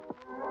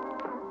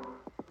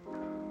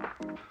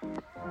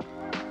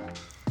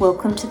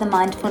Welcome to the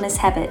Mindfulness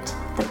Habit,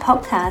 the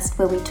podcast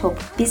where we talk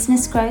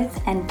business growth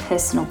and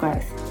personal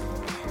growth.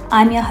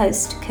 I'm your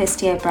host,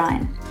 Kirsty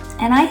O'Brien,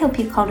 and I help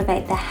you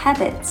cultivate the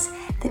habits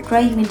that grow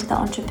you into the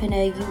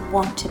entrepreneur you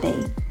want to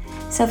be.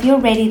 So if you're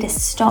ready to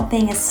stop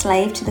being a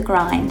slave to the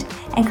grind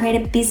and create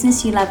a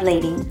business you love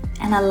leading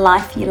and a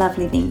life you love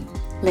living,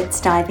 let's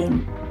dive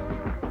in.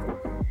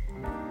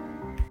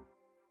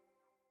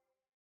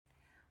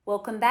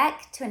 Welcome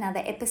back to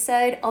another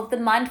episode of the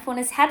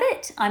Mindfulness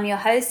Habit. I'm your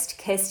host,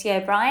 Kirsty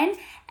O'Brien,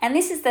 and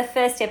this is the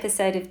first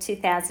episode of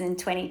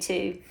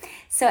 2022.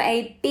 So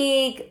a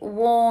big,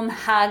 warm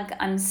hug.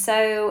 I'm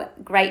so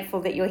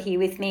grateful that you're here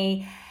with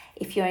me.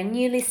 If you're a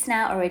new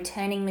listener or a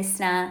returning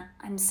listener,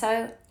 I'm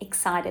so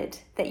excited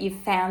that you've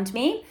found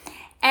me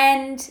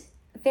and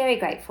very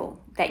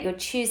grateful that you're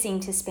choosing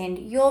to spend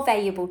your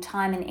valuable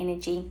time and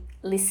energy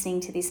listening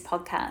to this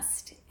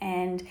podcast.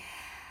 And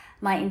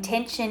my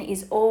intention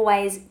is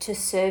always to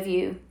serve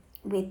you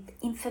with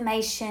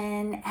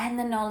information and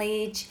the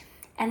knowledge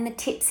and the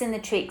tips and the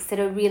tricks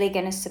that are really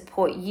going to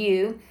support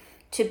you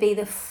to be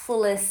the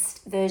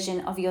fullest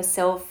version of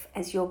yourself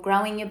as you're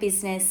growing your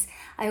business.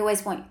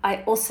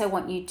 I also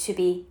want you to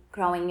be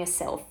growing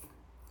yourself.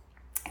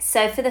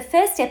 So for the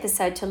first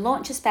episode, to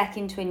launch us back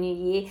into a new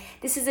year,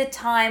 this is a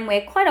time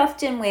where quite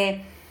often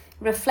we're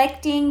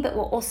reflecting, but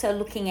we're also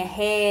looking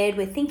ahead.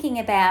 We're thinking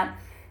about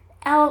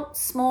our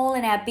small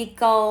and our big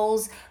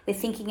goals. We're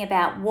thinking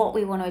about what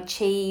we want to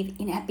achieve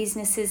in our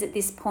businesses at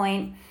this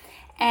point.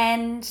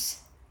 And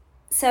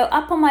so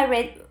up on my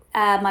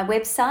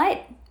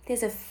website,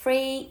 there's a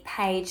free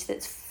page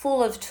that's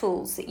full of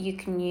tools that you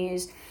can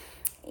use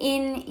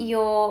in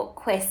your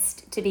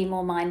quest to be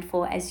more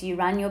mindful as you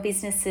run your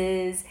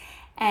businesses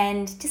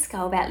and just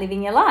go about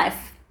living your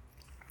life.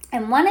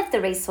 And one of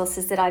the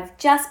resources that I've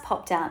just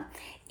popped up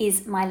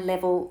is my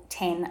Level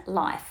 10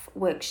 Life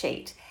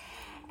worksheet.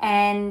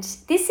 And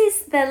this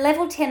is the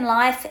Level 10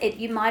 Life.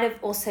 You might have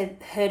also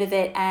heard of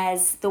it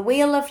as the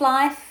Wheel of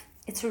Life.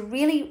 It's a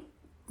really,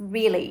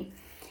 really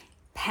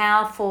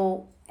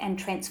powerful and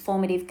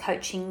transformative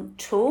coaching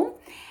tool.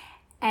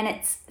 And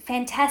it's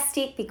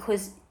fantastic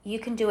because you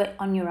can do it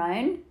on your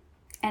own.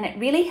 And it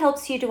really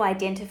helps you to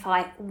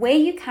identify where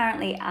you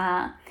currently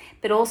are,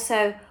 but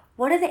also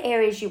what are the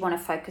areas you want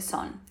to focus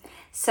on.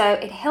 So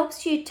it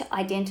helps you to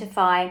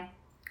identify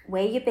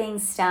where you're being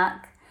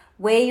stuck,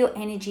 where your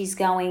energy's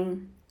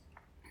going,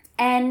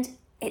 and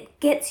it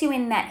gets you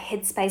in that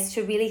headspace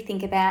to really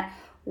think about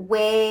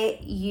where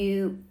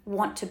you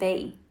want to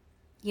be.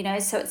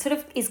 So it sort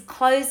of is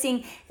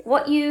closing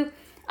what you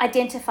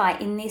identify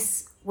in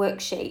this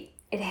worksheet.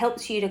 It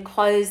helps you to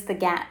close the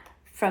gap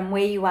from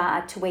where you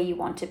are to where you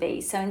want to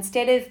be. So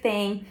instead of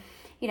being,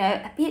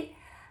 a bit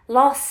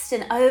lost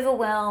and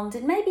overwhelmed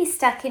and maybe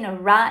stuck in a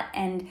rut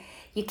and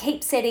you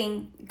keep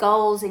setting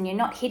goals and you're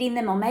not hitting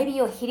them, or maybe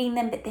you're hitting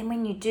them, but then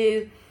when you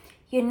do,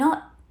 you're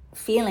not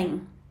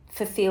feeling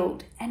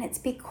fulfilled. And it's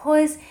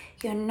because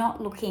you're not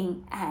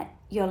looking at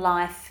your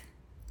life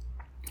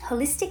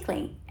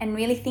holistically and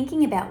really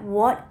thinking about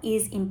what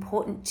is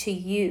important to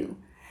you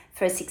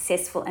for a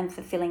successful and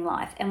fulfilling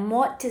life, and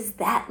what does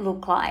that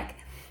look like,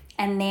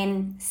 and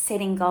then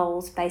setting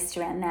goals based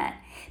around that.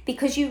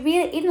 Because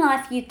in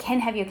life you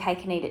can have your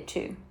cake and eat it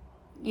too.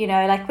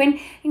 Like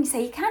when you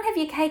say you can't have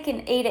your cake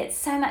and eat it,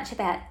 so much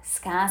about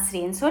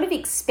scarcity and sort of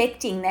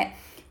expecting that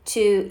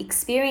to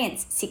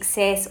experience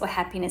success or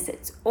happiness,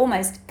 it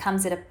almost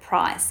comes at a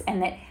price,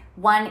 and that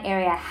one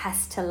area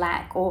has to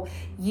lack, or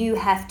you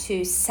have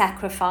to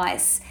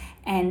sacrifice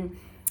and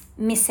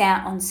miss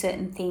out on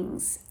certain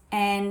things.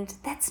 And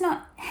that's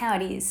not how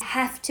it is.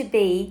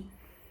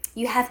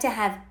 You have to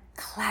have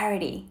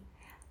clarity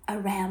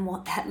around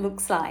what that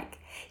looks like.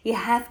 You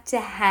have to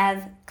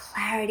have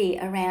clarity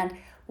around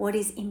what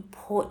is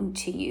important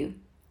to you,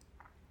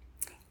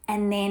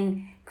 and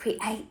then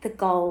create the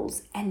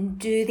goals and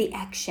do the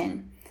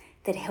action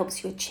that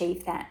helps you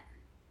achieve that.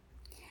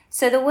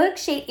 So the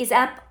worksheet is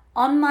up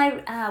on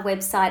my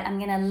website. I'm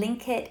going to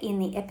link it in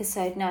the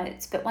episode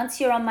notes. But once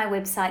you're on my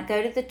website,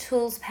 go to the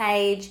tools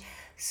page,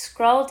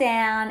 scroll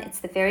down. It's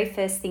the very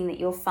first thing that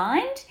you'll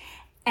find,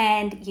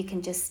 and you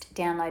can just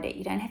download it.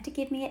 You don't have to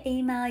give me an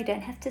email. You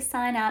don't have to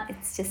sign up.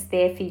 It's just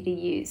there for you to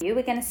use.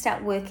 We're going to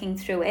start working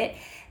through it.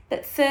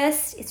 But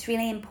first, it's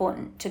really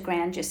important to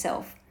ground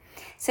yourself.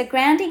 So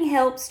grounding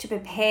helps to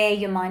prepare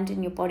your mind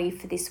and your body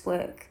for this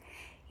work.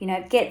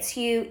 It gets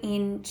you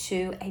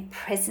into a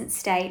present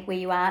state where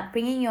you are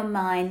bringing your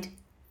mind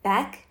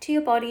back to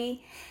your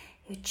body.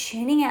 You're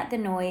tuning out the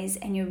noise,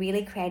 and you're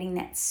really creating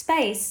that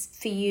space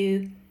for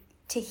you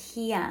to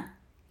hear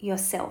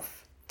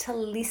yourself, to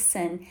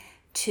listen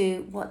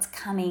to what's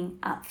coming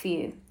up for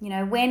you.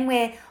 When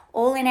we're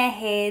all in our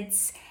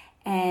heads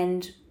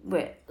and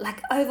we're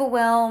like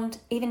overwhelmed,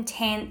 even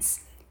tense,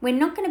 we're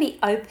not going to be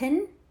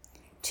open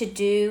to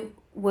do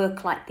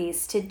work like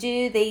this, to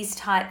do these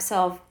types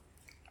of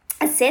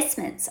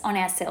assessments on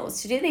ourselves,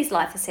 to do these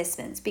life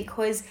assessments,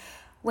 because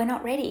we're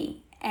not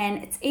ready.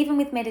 And it's even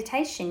with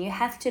meditation, you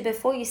have to,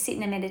 before you sit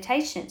in a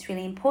meditation, it's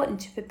really important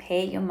to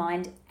prepare your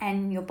mind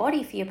and your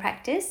body for your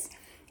practice.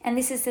 And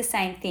this is the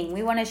same thing.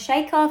 We want to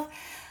shake off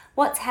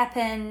what's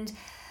happened.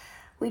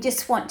 We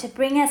just want to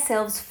bring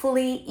ourselves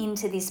fully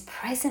into this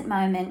present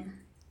moment,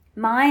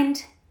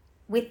 mind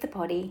with the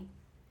body,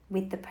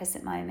 with the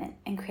present moment,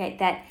 and create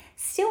that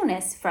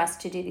stillness for us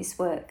to do this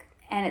work.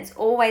 And it's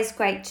always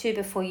great too,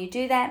 before you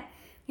do that,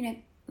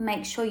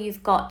 make sure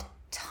you've got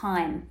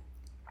time.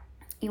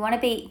 You want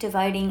to be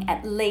devoting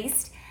at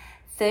least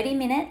 30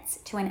 minutes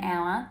to an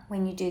hour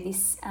when you do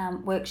this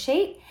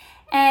worksheet.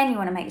 And you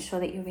want to make sure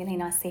that you're really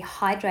nicely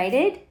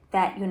hydrated,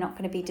 that you're not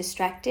going to be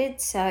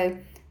distracted. So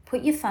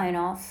put your phone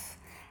off.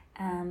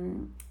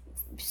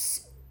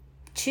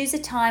 Choose a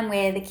time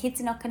where the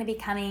kids are not going to be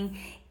coming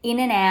in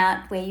and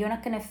out, where you're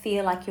not going to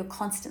feel like you're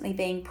constantly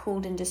being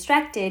pulled and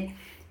distracted.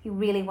 You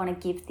really want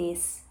to give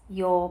this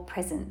your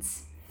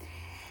presence.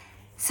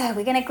 So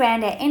we're going to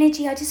ground our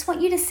energy. I just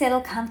want you to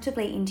settle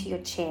comfortably into your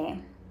chair.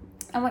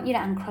 I want you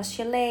to uncross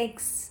your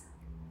legs,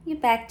 your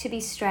back to be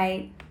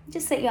straight.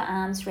 Just let your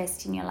arms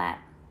rest in your lap.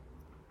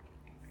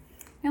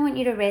 I want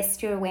you to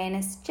rest your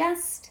awareness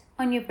just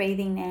on your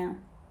breathing now.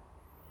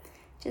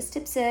 Just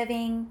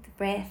observing the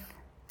breath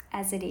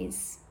as it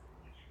is.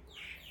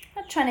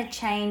 Not trying to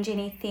change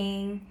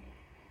anything.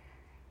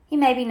 You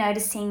may be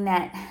noticing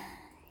that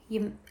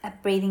you are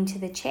breathing to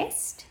the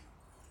chest.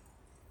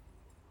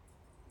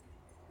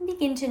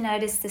 Begin to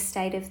notice the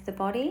state of the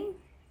body,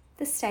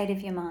 the state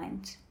of your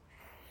mind.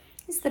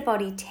 Is the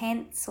body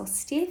tense or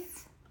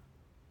stiff?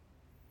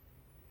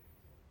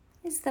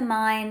 Is the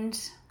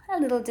mind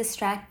a little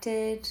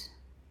distracted?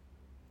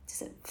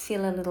 Does it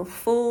feel a little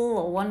full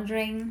or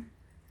wandering?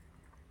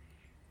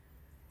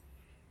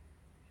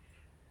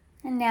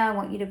 And now I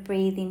want you to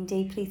breathe in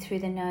deeply through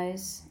the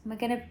nose. And we're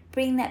going to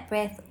bring that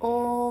breath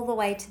all the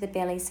way to the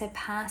belly, so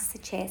past the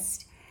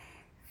chest,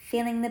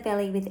 filling the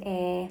belly with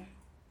air,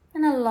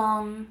 and a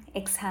long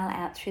exhale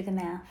out through the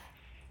mouth.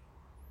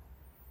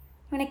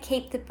 You want to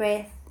keep the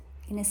breath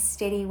in a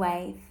steady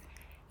wave,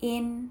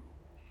 in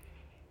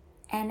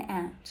and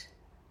out.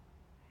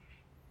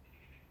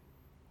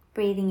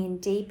 Breathing in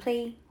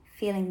deeply,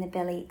 feeling the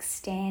belly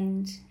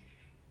extend.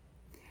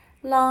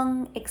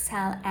 Long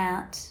exhale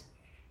out,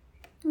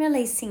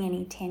 releasing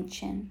any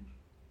tension.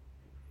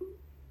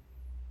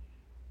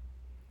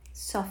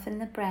 Soften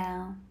the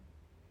brow.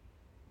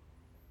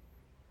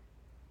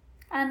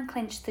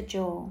 Unclench the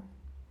jaw.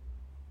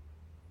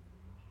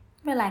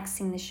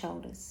 Relaxing the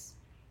shoulders.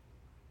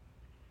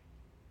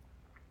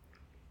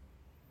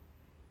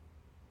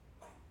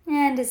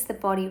 And as the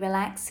body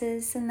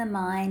relaxes and the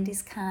mind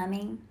is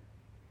calming,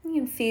 you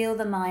can feel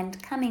the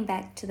mind coming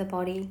back to the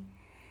body.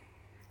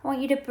 I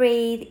want you to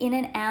breathe in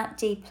and out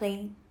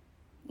deeply,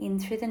 in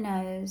through the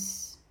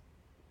nose,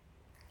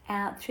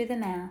 out through the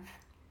mouth,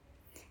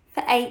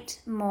 for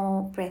 8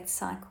 more breath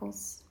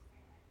cycles.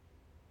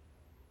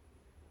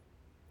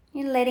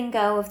 You're letting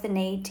go of the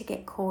need to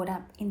get caught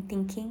up in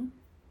thinking.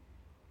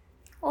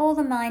 All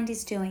the mind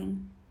is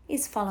doing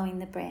is following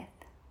the breath.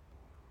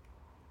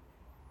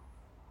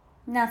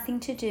 Nothing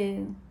to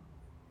do,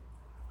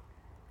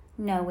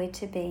 nowhere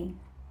to be.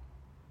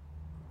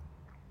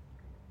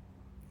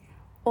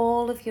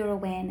 All of your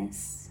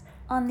awareness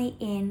on the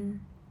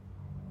in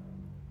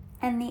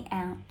and the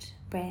out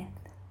breath.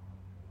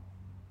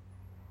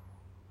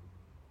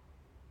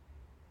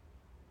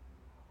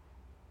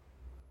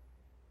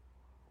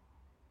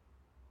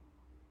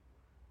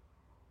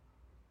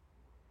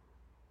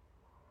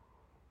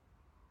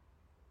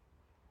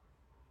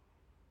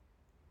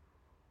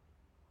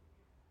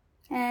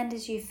 And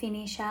as you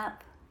finish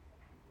up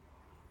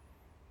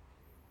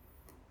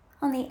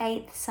on the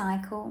 8th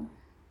cycle,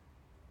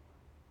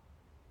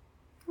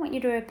 I want you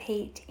to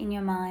repeat in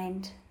your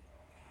mind,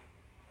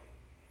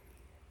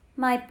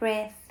 my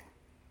breath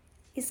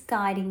is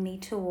guiding me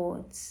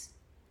towards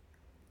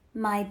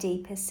my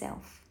deeper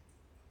self.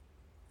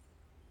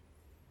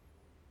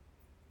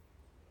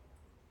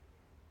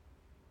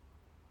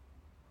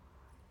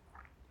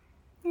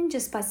 And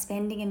just by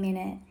spending a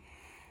minute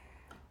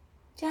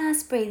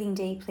just breathing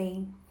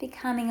deeply,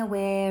 becoming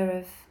aware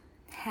of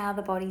how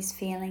the body's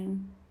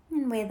feeling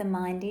and where the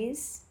mind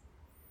is,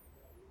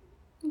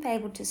 and be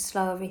able to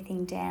slow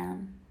everything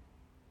down.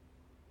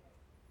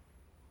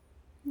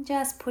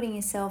 Just putting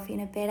yourself in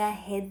a better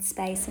head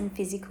space and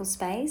physical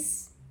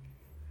space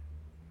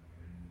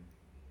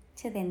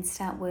to then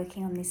start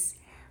working on this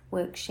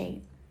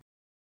worksheet.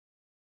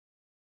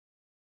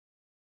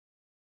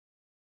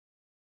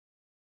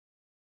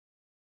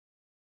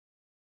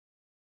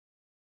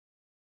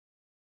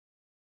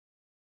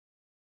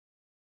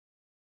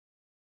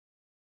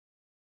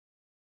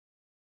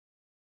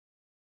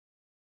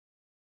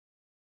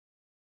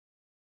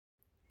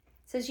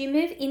 So as you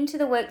move into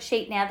the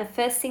worksheet now, the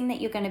first thing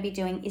that you're going to be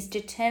doing is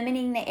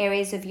determining the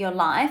areas of your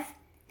life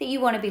that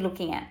you want to be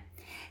looking at.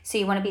 So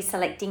you want to be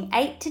selecting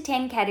 8 to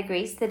 10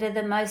 categories that are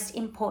the most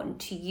important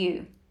to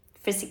you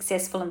for a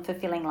successful and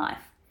fulfilling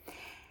life.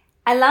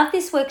 I love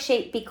this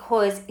worksheet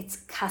because it's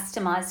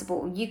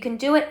customizable. You can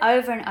do it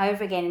over and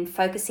over again and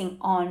focusing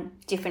on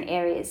different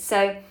areas.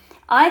 So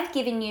I've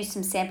given you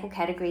some sample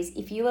categories.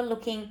 If you are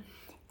looking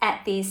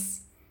at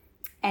this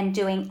and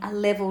doing a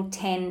level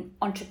 10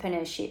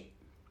 entrepreneurship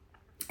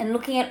and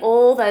looking at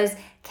all those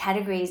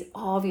categories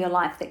of your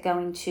life that go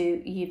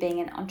into you being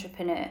an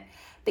entrepreneur.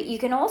 But you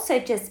can also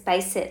just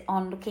base it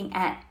on looking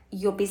at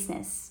your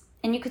business,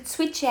 and you could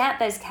switch out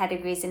those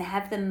categories and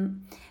have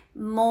them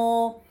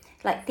more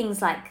like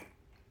things like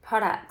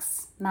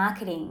products,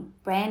 marketing,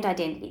 brand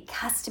identity,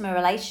 customer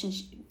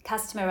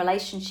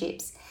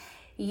relationships.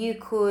 You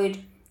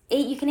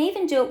can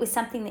even do it with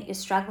something that you're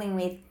struggling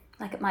with,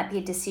 like it might be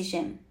a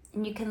decision,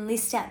 and you can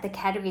list out the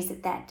categories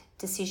that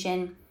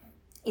decision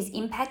is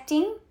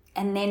impacting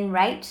and then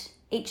rate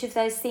each of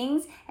those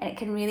things, and it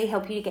can really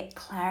help you to get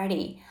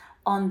clarity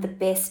on the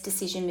best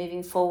decision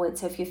moving forward.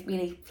 So if you're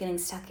really feeling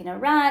stuck in a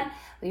rut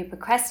or you're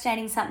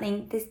procrastinating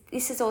something,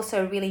 this is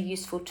also a really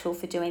useful tool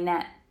for doing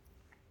that.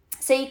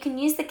 So you can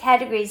use the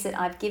categories that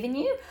I've given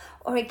you,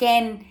 or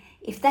again,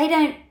 if they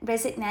don't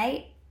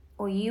resonate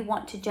or you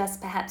want to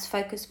just perhaps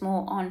focus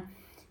more on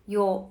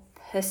your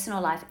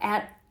personal life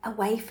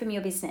away from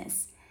your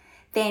business,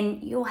 then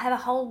you'll have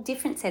a whole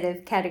different set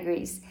of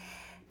categories.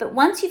 But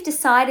once you've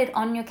decided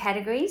on your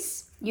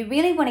categories, you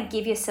really want to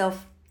give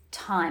yourself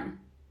time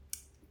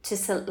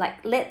to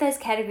let those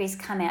categories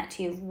come out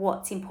to you.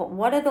 What's important?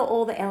 What are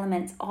all the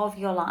elements of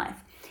your life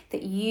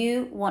that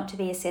you want to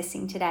be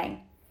assessing today,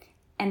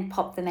 and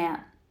pop them out.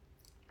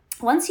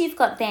 Once you've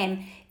got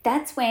them,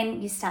 that's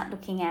when you start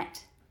looking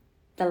at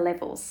the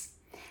levels.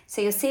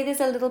 So you'll see there's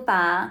a little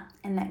bar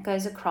and that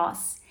goes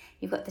across.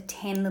 You've got the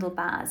 10 little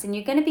bars, and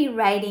you're going to be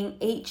rating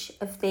each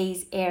of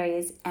these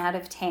areas out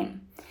of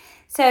 10.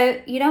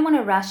 So you don't want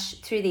to rush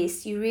through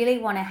this. You really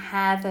want to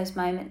have those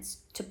moments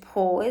to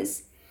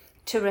pause,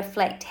 to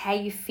reflect how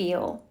you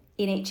feel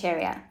in each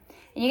area.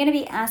 And you're going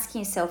to be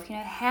asking yourself,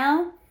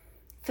 how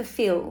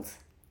fulfilled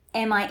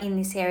am I in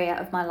this area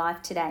of my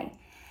life today?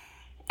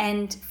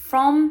 And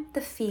from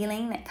the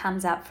feeling that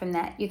comes up from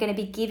that, you're going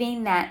to be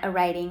giving that a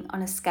rating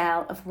on a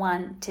scale of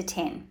 1 to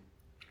 10.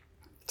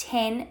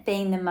 10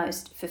 being the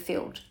most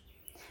fulfilled.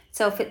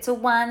 So if it's a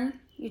 1,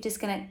 you're just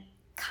going to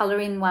colour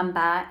in one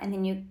bar, and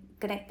then you're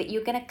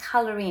going to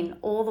colour in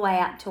all the way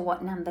up to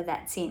what number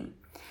that's in.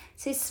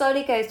 So you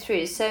slowly go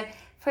through. So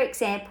for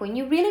example, and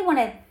you really want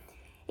to,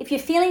 if you're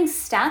feeling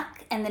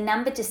stuck and the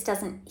number just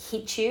doesn't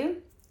hit you,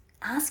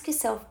 ask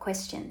yourself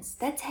questions.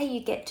 That's how you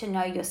get to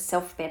know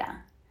yourself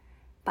better.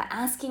 By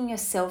asking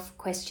yourself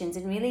questions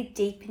and really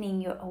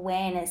deepening your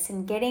awareness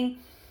and getting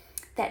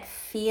that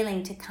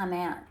feeling to come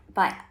out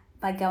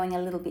by going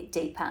a little bit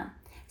deeper.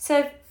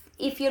 So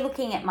if you're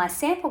looking at my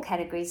sample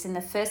categories, and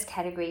the first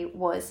category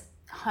was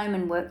home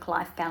and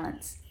work-life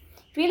balance,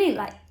 really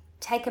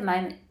take a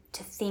moment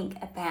to think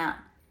about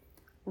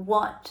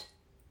what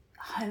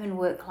home and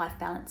work-life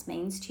balance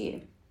means to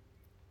you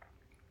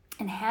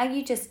and how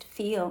you just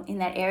feel in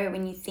that area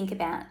when you think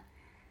about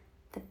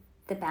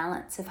the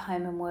balance of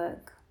home and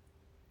work.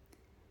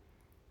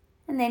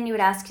 And then you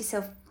would ask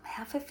yourself,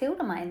 how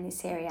fulfilled am I in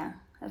this area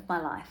of my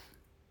life?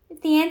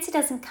 If the answer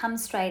doesn't come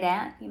straight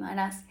out, you might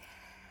ask,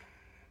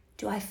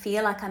 do I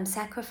feel like I'm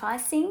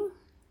sacrificing?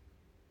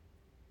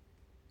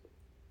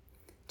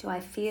 Do I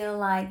feel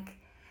like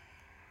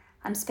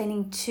I'm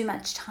spending too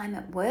much time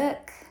at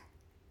work?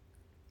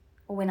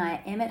 Or when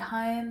I am at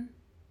home,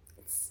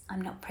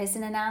 I'm not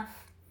present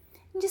enough?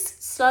 And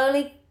just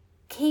slowly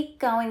keep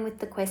going with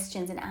the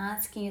questions and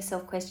asking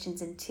yourself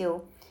questions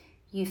until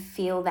you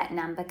feel that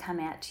number come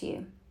out to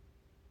you.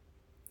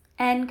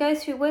 And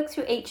work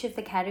through each of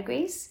the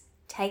categories.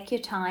 Take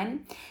your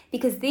time,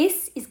 because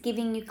this is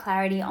giving you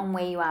clarity on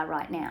where you are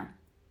right now.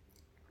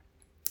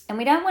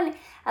 And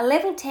a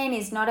level 10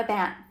 is not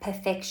about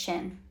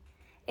perfection.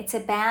 It's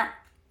about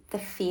the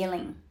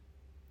feeling.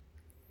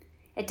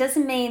 It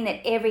doesn't mean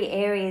that every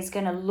area is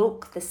going to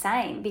look the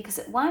same, because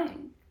it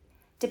won't.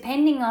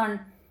 Depending on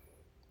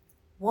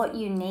what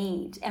you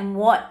need and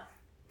what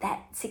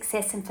that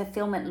success and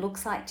fulfillment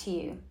looks like to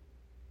you.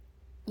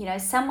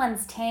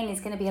 Someone's 10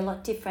 is going to be a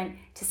lot different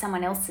to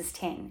someone else's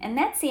 10. And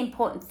that's the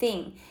important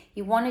thing.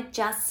 You want to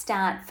just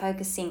start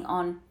focusing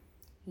on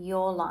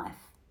your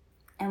life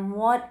and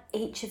what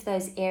each of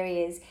those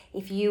areas,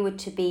 if you were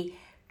to be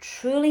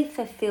truly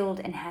fulfilled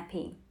and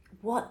happy,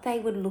 what they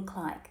would look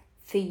like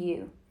for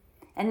you.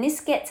 And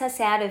this gets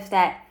us out of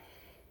that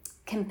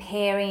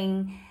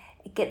comparing.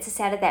 It gets us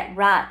out of that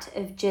rut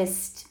of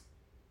just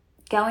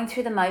going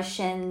through the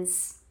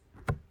motions,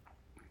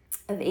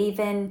 of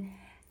even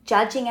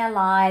judging our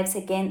lives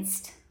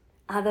against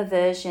other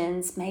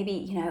versions,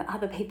 maybe,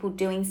 other people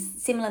doing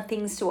similar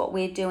things to what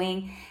we're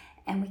doing,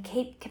 and we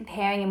keep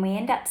comparing and we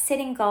end up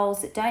setting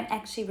goals that don't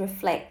actually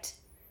reflect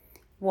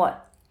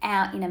what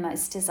our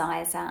innermost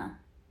desires are.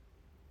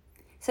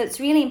 So it's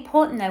really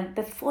important though,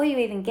 before you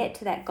even get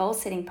to that goal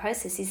setting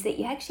process, is that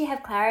you actually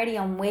have clarity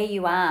on where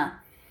you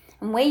are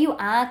and where you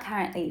are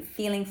currently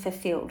feeling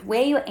fulfilled,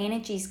 where your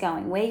energy's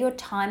going, where your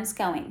time's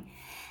going.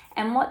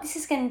 And what this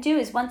is going to do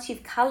is, once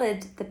you've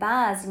coloured the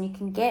bars and you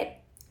can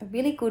get a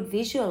really good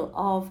visual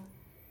of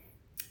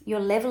your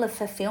level of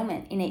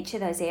fulfillment in each of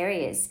those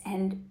areas,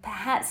 and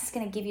perhaps it's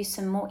going to give you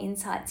some more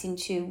insights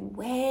into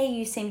where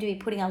you seem to be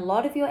putting a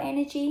lot of your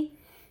energy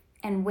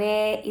and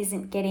where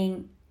isn't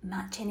getting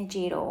much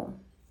energy at all.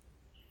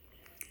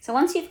 So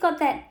once you've got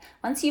that,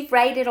 once you've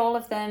rated all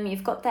of them,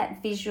 you've got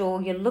that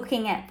visual, you're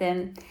looking at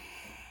them,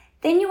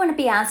 then you want to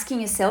be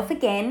asking yourself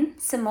again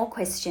some more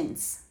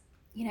questions.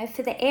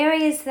 For the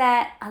areas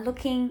that are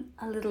looking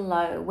a little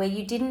low, where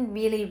you didn't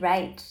really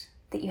rate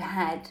that you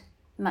had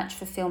much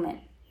fulfillment,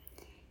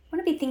 you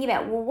want to be thinking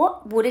about, well,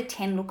 what would a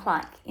 10 look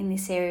like in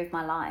this area of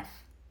my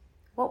life?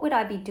 What would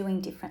I be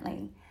doing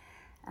differently?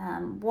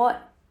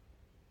 What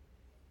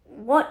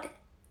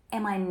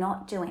am I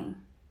not doing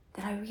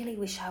that I really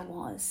wish I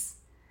was?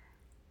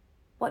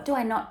 What do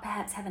I not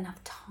perhaps have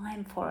enough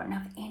time for,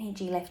 enough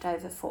energy left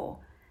over for?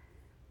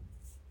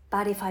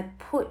 But if I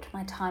put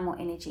my time or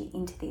energy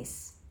into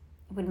this,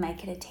 it would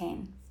make it a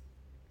 10.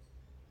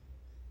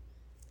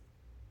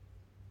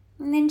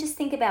 And then just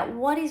think about,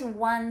 what is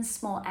one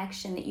small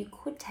action that you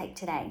could take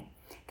today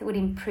that would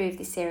improve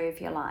this area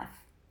of your life?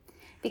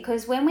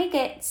 Because when we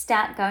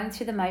start going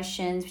through the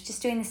motions, we're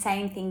just doing the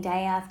same thing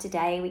day after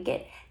day, we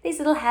get these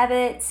little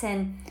habits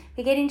and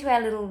we get into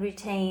our little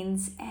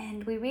routines,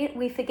 and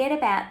we forget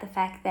about the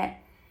fact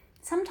that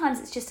sometimes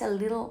it's just a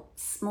little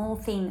small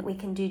thing that we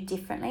can do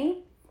differently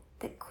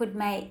that could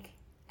make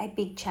a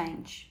big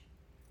change.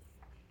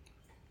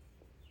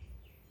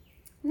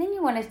 And then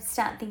you want to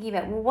start thinking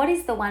about, well, what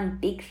is the one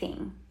big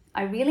thing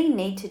I really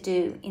need to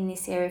do in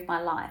this area of my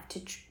life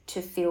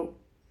to feel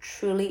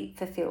truly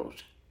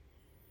fulfilled?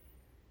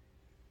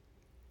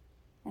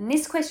 And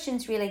this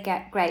question's really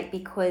great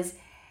because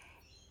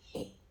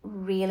it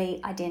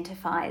really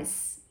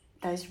identifies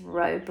those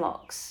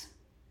roadblocks,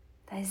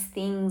 those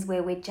things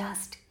where we're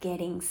just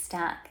getting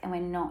stuck and we're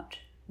not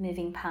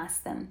moving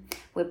past them.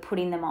 We're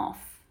putting them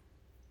off.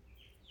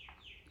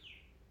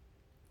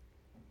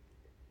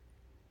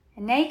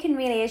 And now you can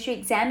really, as you're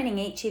examining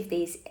each of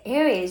these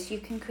areas, you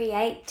can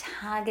create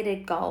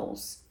targeted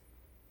goals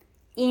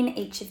in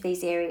each of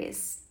these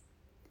areas.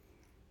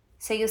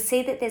 So you'll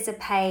see that there's a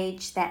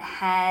page that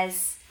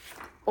has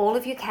all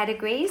of your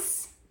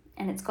categories,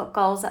 and it's got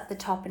goals up the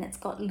top and it's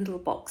got little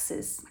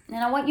boxes. And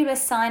I want you to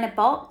assign a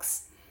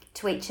box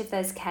to each of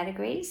those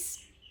categories.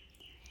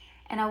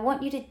 And I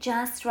want you to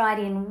just write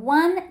in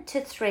 1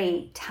 to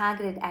 3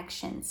 targeted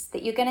actions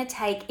that you're going to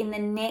take in the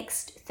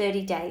next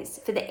 30 days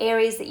for the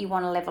areas that you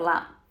want to level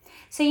up.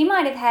 So you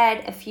might have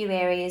had a few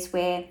areas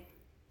where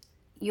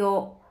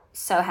you're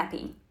so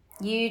happy.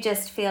 You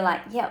just feel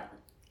like, yep,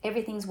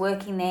 everything's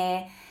working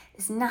there.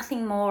 There's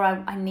nothing more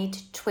I need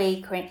to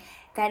tweak, or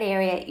that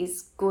area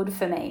is good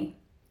for me.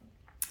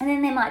 And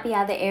then there might be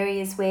other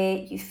areas where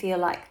you feel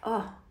like,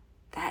 oh,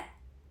 that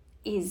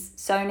is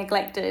so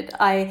neglected.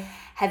 I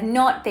have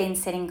not been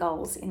setting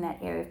goals in that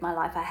area of my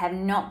life. I have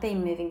not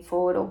been moving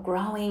forward or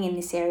growing in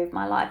this area of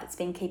my life. It's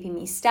been keeping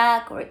me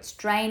stuck, or it's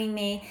draining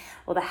me,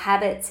 or the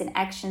habits and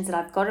actions that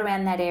I've got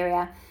around that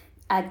area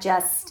are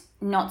just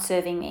not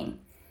serving me.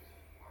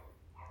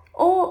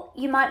 Or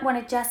you might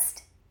want to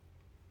just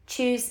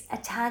choose a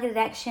targeted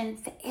action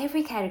for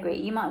every category.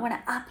 You might want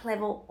to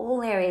up-level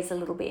all areas a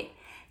little bit.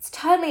 It's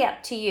totally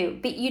up to you,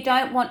 but you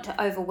don't want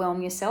to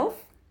overwhelm yourself,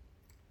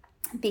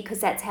 because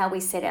that's how we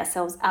set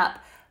ourselves up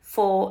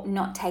for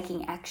not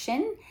taking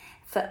action,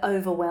 for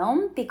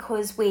overwhelm,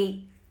 because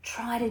we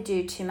try to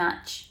do too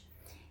much.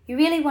 You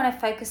really want to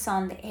focus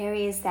on the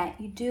areas that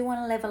you do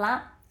want to level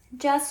up.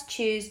 Just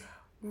choose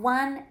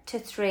 1 to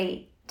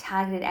 3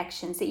 targeted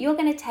actions that you're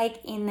going to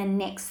take in the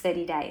next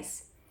 30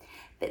 days.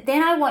 But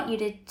then I want you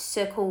to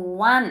circle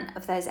one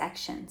of those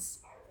actions,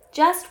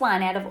 just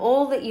one out of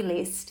all that you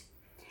list,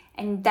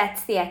 and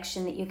that's the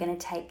action that you're going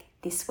to take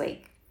this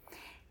week.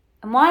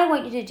 And why I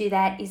want you to do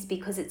that is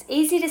because it's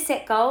easy to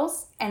set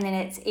goals, and then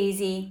it's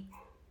easy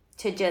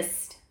to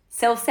just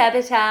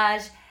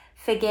self-sabotage,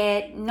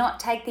 forget, not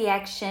take the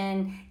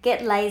action,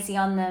 get lazy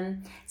on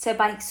them. So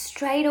by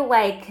straight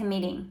away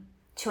committing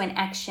to an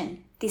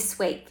action this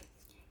week,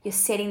 you're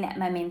setting that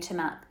momentum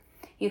up.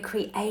 You're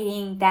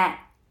creating that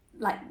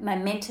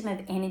momentum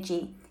of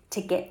energy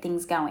to get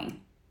things going.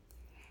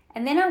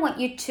 And then I want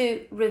you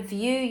to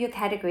review your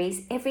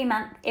categories every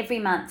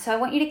month. So I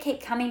want you to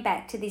keep coming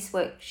back to this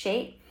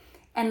worksheet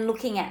and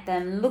looking at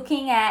them,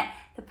 looking at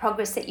the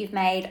progress that you've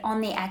made on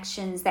the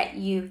actions that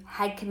you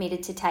had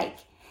committed to take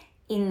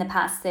in the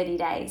past 30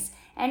 days.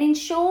 And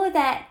ensure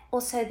that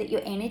also that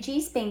your energy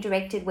is being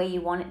directed where you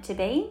want it to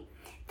be,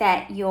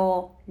 that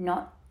you're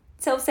not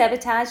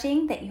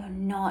self-sabotaging, that you're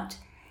not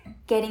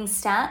getting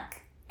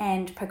stuck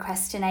and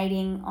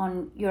procrastinating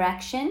on your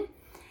action.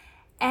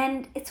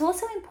 And it's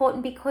also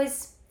important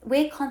because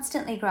we're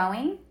constantly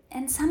growing,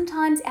 and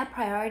sometimes our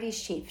priorities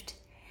shift.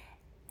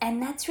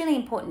 And that's really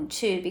important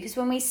too, because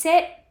when we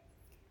set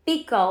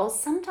big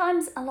goals,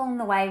 sometimes along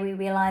the way we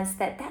realize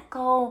that that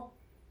goal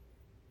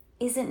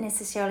isn't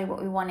necessarily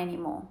what we want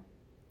anymore.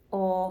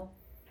 Or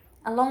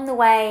along the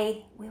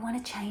way, we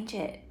want to change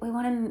it. We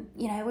want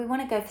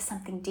to go for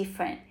something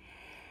different.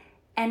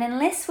 And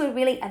unless we're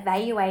really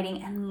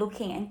evaluating and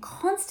looking and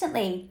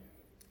constantly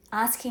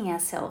asking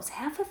ourselves,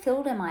 how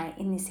fulfilled am I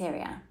in this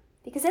area?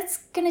 Because that's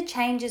going to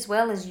change as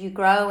well as you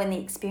grow and the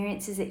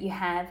experiences that you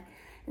have.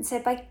 And so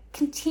by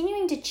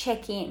continuing to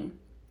check in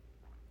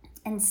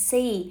and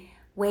see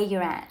where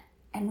you're at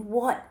and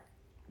what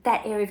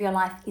that area of your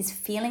life is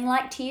feeling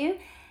like to you,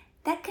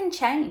 that can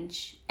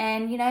change.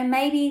 And,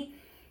 maybe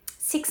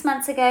 6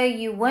 months ago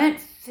you weren't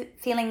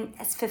feeling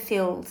as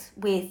fulfilled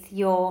with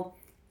your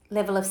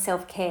level of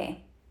self-care.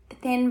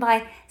 But then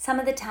by some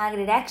of the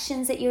targeted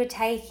actions that you were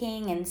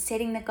taking and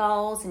setting the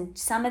goals and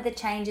some of the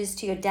changes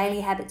to your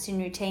daily habits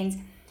and routines,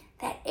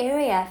 that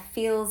area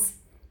feels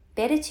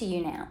better to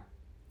you now.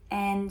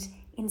 And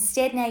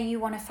instead now you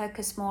want to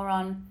focus more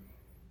on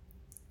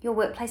your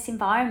workplace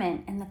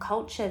environment and the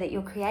culture that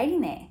you're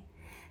creating there.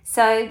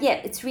 So yeah,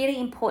 it's really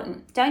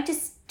important. Don't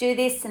just do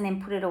this and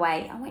then put it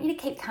away. I want you to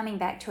keep coming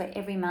back to it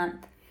every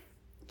month,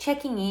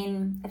 checking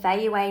in,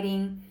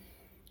 evaluating,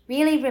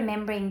 really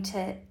remembering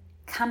to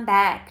come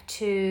back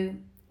to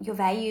your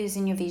values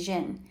and your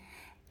vision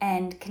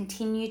and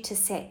continue to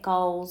set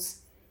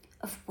goals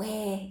of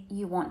where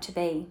you want to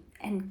be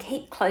and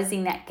keep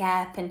closing that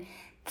gap and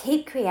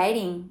keep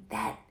creating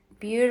that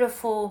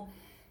beautiful,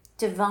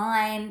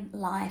 divine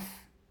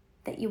life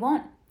that you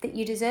want, that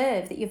you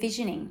deserve, that you're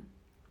visioning.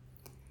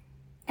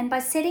 And by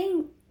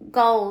setting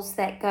goals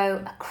that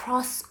go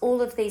across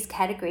all of these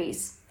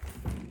categories,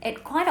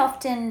 it quite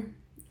often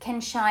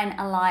can shine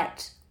a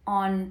light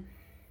on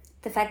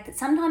the fact that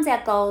sometimes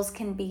our goals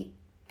can be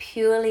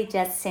purely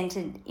just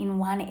centered in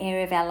one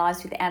area of our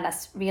lives without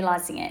us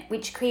realizing it,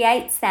 which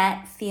creates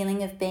that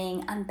feeling of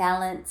being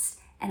unbalanced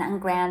and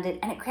ungrounded,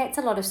 and it creates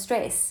a lot of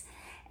stress.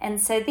 And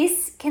so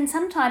this can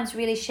sometimes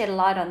really shed a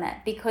light on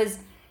that because,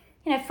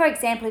 for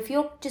example, if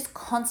you're just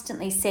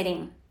constantly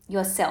setting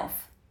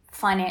yourself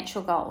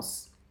financial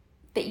goals,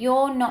 but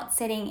you're not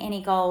setting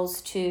any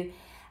goals to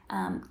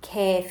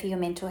care for your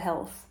mental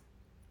health,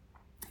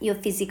 your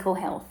physical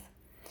health,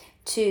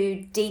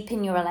 to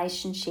deepen your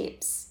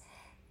relationships,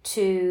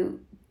 to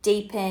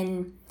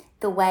deepen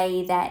the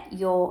way that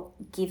you're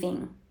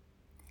giving,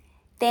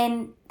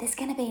 then there's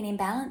going to be an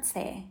imbalance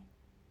there.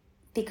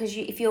 Because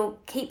if you'll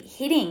keep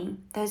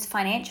hitting those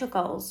financial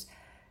goals,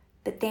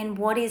 but then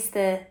what is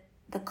the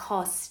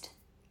cost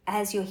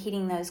as you're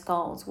hitting those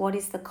goals? What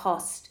is the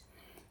cost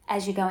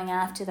as you're going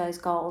after those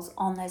goals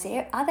on those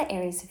other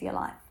areas of your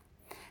life?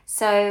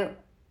 So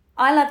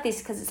I love this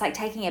because it's like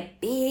taking a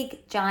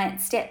big, giant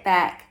step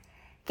back,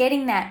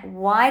 getting that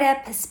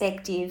wider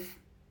perspective,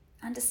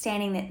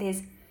 understanding that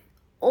there's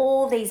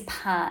all these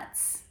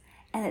parts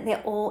and that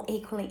they're all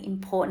equally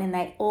important and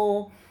they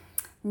all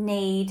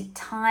need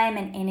time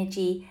and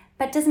energy,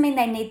 but it doesn't mean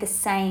they need the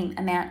same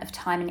amount of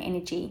time and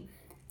energy.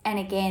 And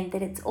again,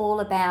 that it's all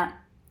about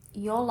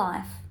your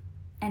life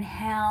and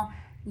how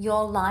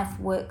your life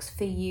works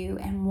for you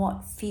and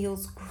what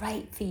feels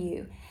great for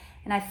you.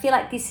 And I feel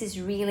like this is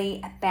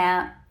really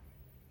about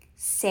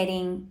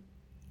setting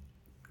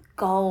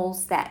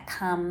goals that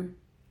come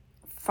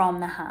from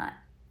the heart,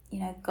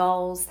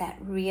 goals that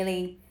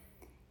really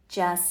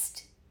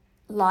just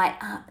light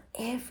up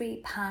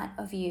every part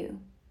of you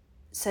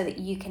so that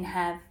you can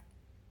have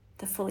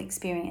the full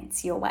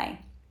experience your way.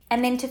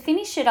 And then to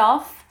finish it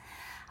off,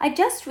 I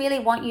just really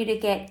want you to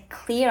get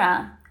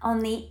clearer on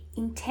the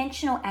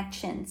intentional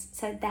actions,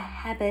 so the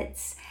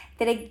habits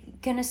that are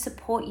going to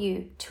support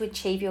you to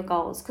achieve your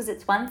goals. Because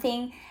it's one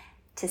thing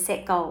to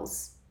set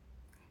goals,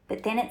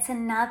 but then it's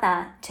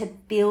another to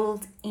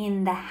build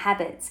in the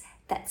habits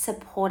that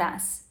support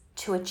us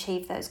to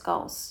achieve those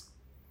goals.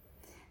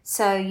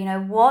 So,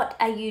 what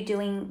are you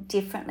doing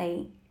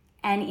differently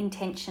and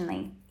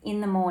intentionally in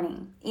the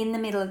morning, in the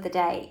middle of the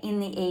day, in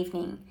the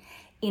evening,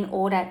 in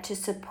order to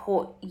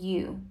support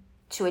you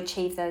to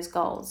achieve those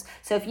goals?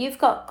 So if you've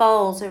got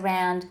goals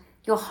around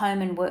your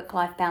home and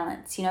work-life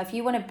balance, if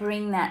you want to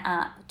bring that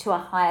up to a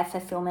higher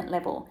fulfillment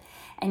level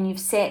and you've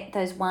set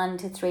those 1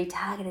 to 3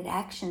 targeted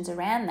actions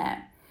around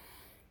that,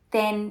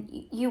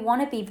 then you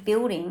want to be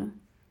building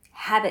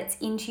habits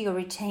into your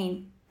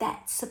routine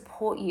that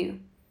support you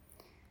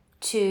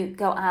to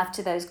go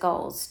after those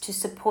goals, to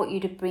support you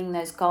to bring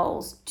those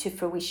goals to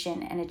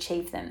fruition and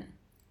achieve them.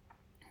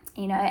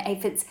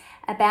 If it's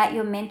about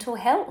your mental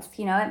health,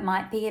 it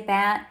might be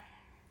about,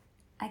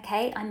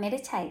 okay, I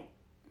meditate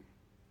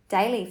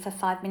daily for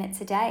 5 minutes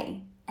a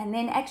day, and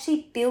then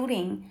actually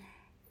building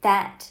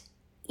that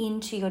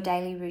into your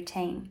daily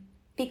routine,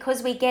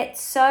 because we get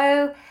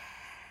so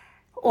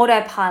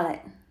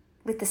autopilot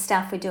with the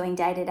stuff we're doing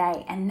day to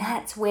day, and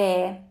that's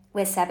where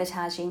we're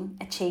sabotaging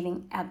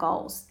achieving our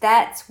goals.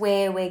 That's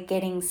where we're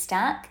getting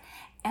stuck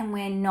and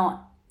we're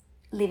not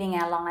living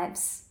our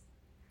lives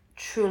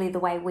truly the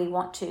way we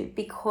want to,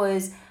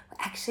 because we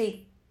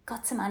actually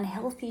got some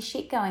unhealthy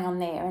shit going on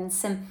there and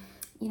some,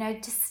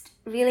 just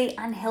really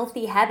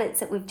unhealthy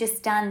habits that we've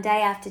just done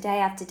day after day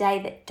after day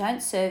that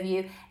don't serve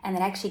you and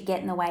that actually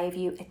get in the way of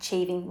you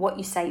achieving what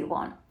you say you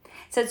want.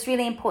 So it's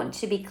really important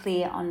to be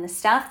clear on the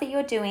stuff that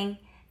you're doing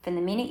from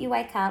the minute you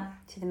wake up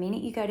to the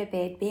minute you go to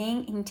bed,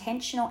 being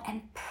intentional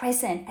and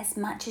present as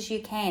much as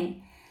you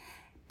can,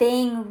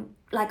 being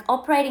like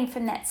operating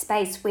from that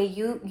space where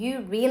you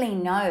really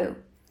know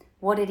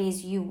what it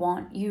is you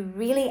want. You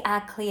really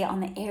are clear on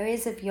the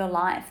areas of your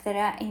life that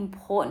are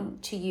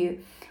important to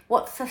you,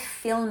 what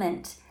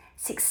fulfillment,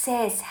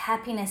 success,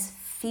 happiness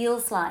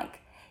feels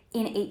like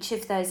in each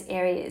of those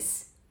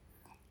areas.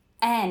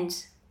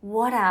 And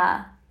what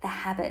are the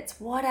habits?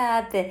 What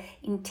are the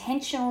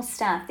intentional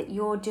stuff that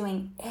you're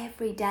doing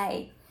every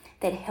day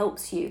that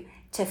helps you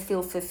to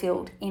feel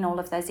fulfilled in all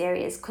of those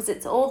areas? Because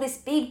it's all this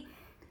big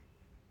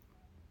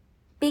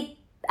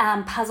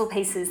puzzle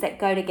pieces that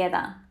go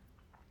together,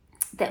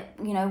 that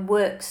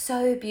work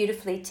so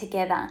beautifully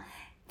together,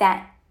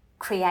 that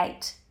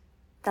create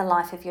the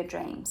life of your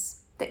dreams.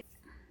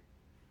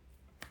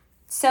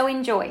 So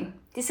enjoy.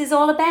 This is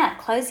all about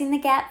closing the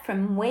gap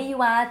from where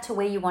you are to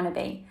where you want to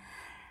be.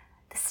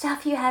 The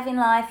stuff you have in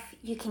life,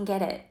 you can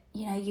get it.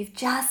 You've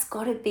just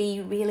got to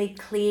be really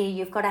clear.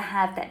 You've got to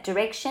have that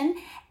direction.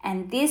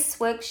 And this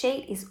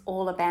worksheet is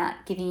all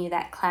about giving you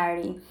that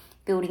clarity,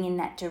 building in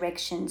that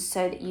direction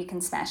so that you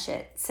can smash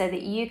it, so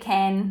that you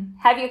can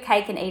have your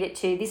cake and eat it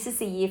too. This is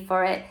the year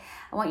for it.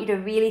 I want you to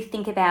really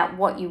think about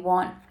what you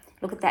want.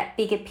 Look at that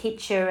bigger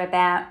picture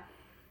about,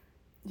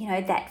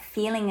 that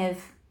feeling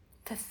of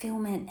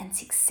fulfillment and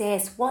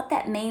success, what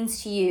that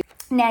means to you.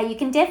 Now, you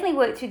can definitely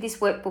work through this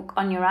workbook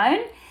on your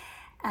own.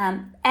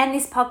 And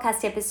this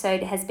podcast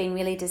episode has been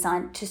really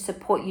designed to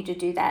support you to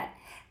do that,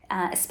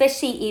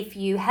 especially if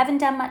you haven't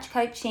done much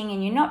coaching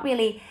and you're not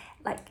really,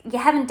 you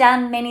haven't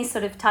done many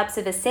sort of types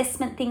of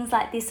assessment things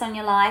like this on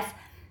your life.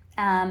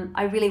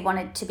 I really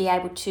wanted to be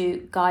able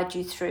to guide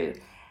you through.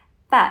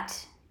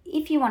 But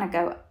if you want to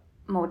go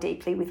more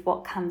deeply with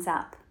what comes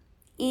up,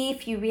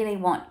 if you really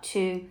want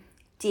to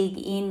dig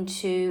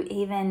into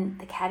even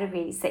the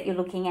categories that you're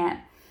looking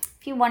at,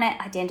 if you want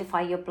to identify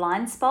your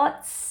blind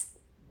spots,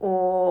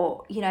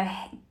 or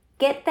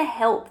get the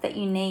help that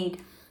you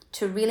need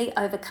to really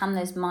overcome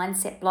those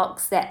mindset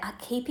blocks that are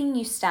keeping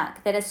you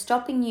stuck, that are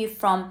stopping you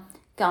from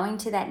going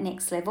to that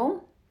next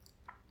level,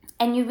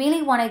 and you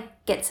really want to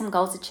get some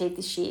goals achieved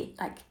this year,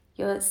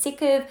 you're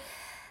sick of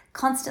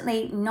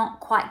constantly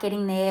not quite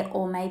getting there,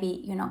 or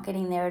maybe you're not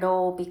getting there at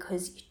all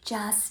because you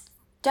just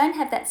don't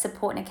have that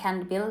support and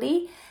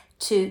accountability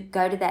to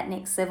go to that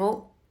next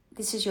level,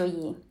 this is your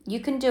year.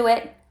 You can do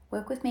it.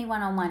 Work with me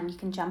one-on-one. You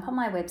can jump on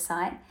my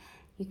website.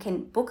 You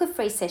can book a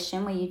free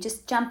session where you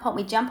just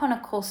we jump on a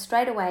call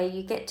straight away.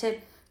 You get to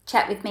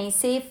chat with me,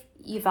 see if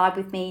you vibe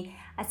with me.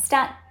 I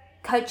start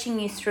coaching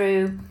you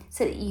through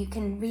so that you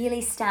can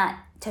really start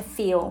to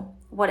feel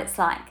what it's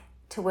like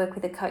to work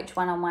with a coach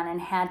one-on-one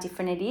and how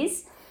different it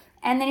is.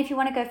 And then if you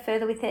want to go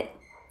further with it,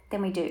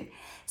 then we do.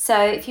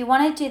 So if you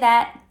want to do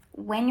that,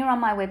 when you're on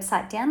my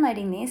website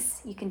downloading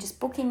this, you can just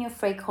book in your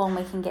free call and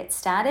we can get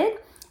started.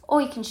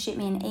 Or you can shoot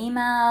me an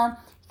email.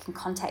 You can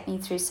contact me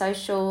through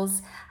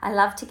socials. I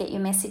love to get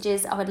your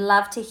messages. I would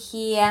love to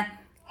hear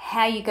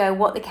how you go,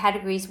 what the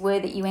categories were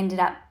that you ended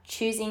up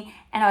choosing.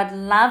 And I would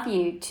love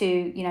you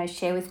to,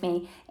 share with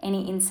me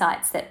any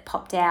insights that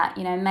popped out.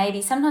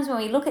 Maybe sometimes when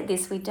we look at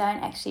this, we don't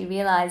actually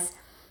realize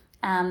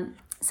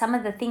some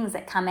of the things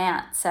that come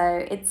out.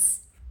 So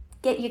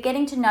you're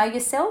getting to know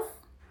yourself,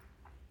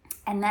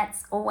 and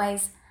that's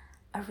always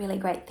a really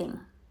great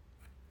thing.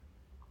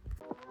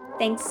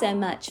 Thanks so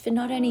much for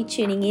not only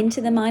tuning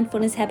into the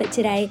Mindfulness Habit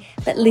today,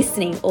 but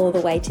listening all the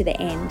way to the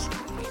end.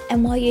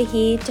 And while you're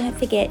here, don't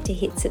forget to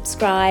hit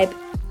subscribe.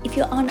 If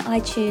you're on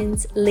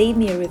iTunes, leave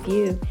me a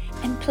review.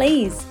 And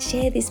please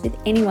share this with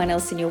anyone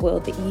else in your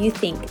world that you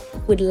think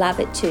would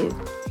love it too.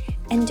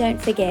 And don't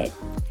forget,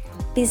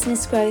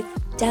 business growth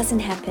doesn't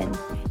happen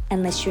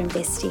unless you're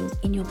investing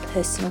in your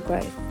personal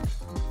growth.